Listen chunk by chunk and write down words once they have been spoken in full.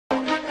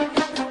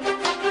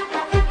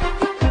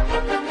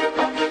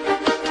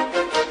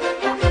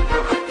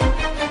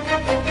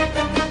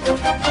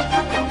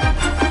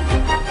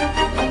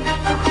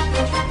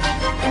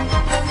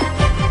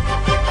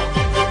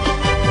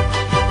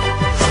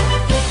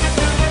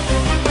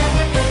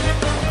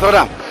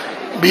Doctora,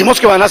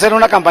 vimos que van a hacer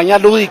una campaña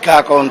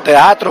lúdica con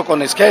teatro,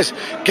 con sketch.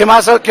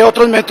 ¿Qué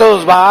otros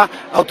métodos va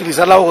a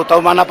utilizar la Bogotá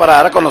Humana para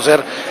dar a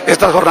conocer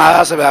estas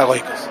jornadas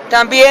pedagógicas?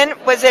 También,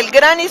 pues el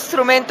gran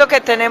instrumento que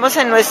tenemos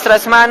en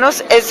nuestras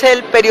manos es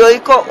el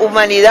periódico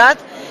Humanidad.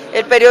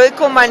 El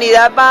periódico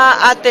Humanidad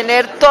va a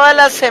tener todas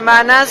las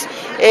semanas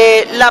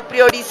la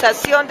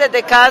priorización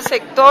desde cada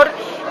sector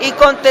y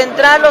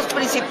contendrá los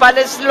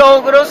principales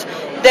logros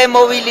de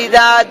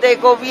movilidad, de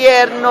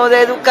gobierno,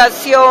 de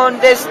educación,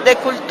 de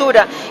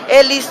cultura.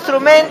 El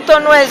instrumento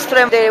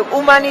nuestro de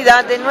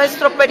Humanidad, de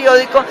nuestro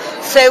periódico,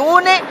 se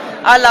une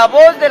a la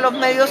voz de los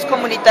medios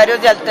comunitarios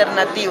y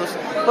alternativos,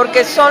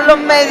 porque son los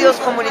medios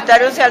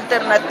comunitarios y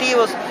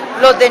alternativos,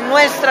 los de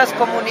nuestras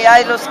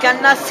comunidades, los que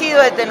han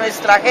nacido desde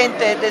nuestra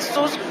gente, desde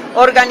sus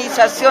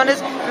organizaciones,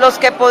 los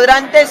que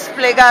podrán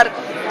desplegar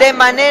de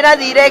manera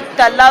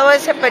directa al lado de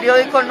ese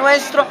periódico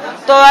nuestro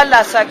todas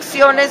las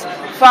acciones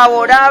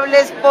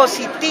favorables,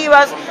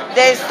 positivas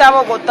de esta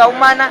Bogotá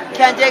Humana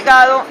que han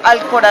llegado al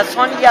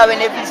corazón y a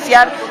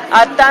beneficiar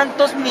a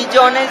tantos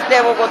millones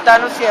de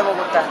bogotanos y de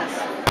bogotanas.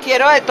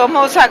 Quiero de todos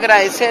modos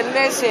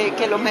agradecerles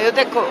que los medios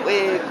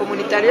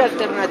comunitarios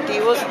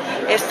alternativos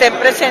estén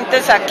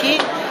presentes aquí.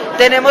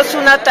 Tenemos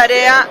una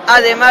tarea,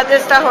 además de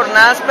estas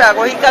jornadas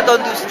pedagógicas,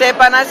 donde ustedes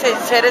van a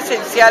ser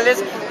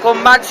esenciales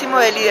con Máximo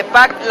del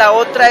IDEPAC. La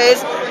otra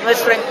es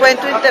nuestro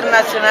encuentro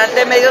internacional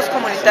de medios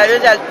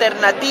comunitarios y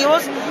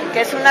alternativos,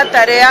 que es una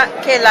tarea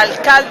que el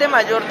alcalde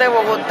mayor de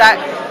Bogotá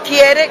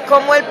quiere,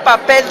 como el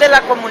papel de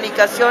la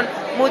comunicación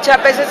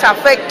muchas veces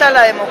afecta a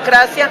la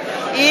democracia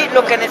y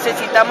lo que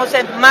necesitamos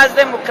es más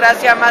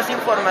democracia, más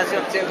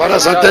información. Para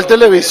Santel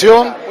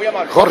Televisión,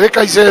 Jorge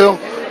Caicedo,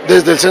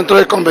 desde el Centro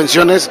de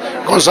Convenciones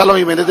Gonzalo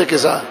Jiménez de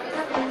Quesada.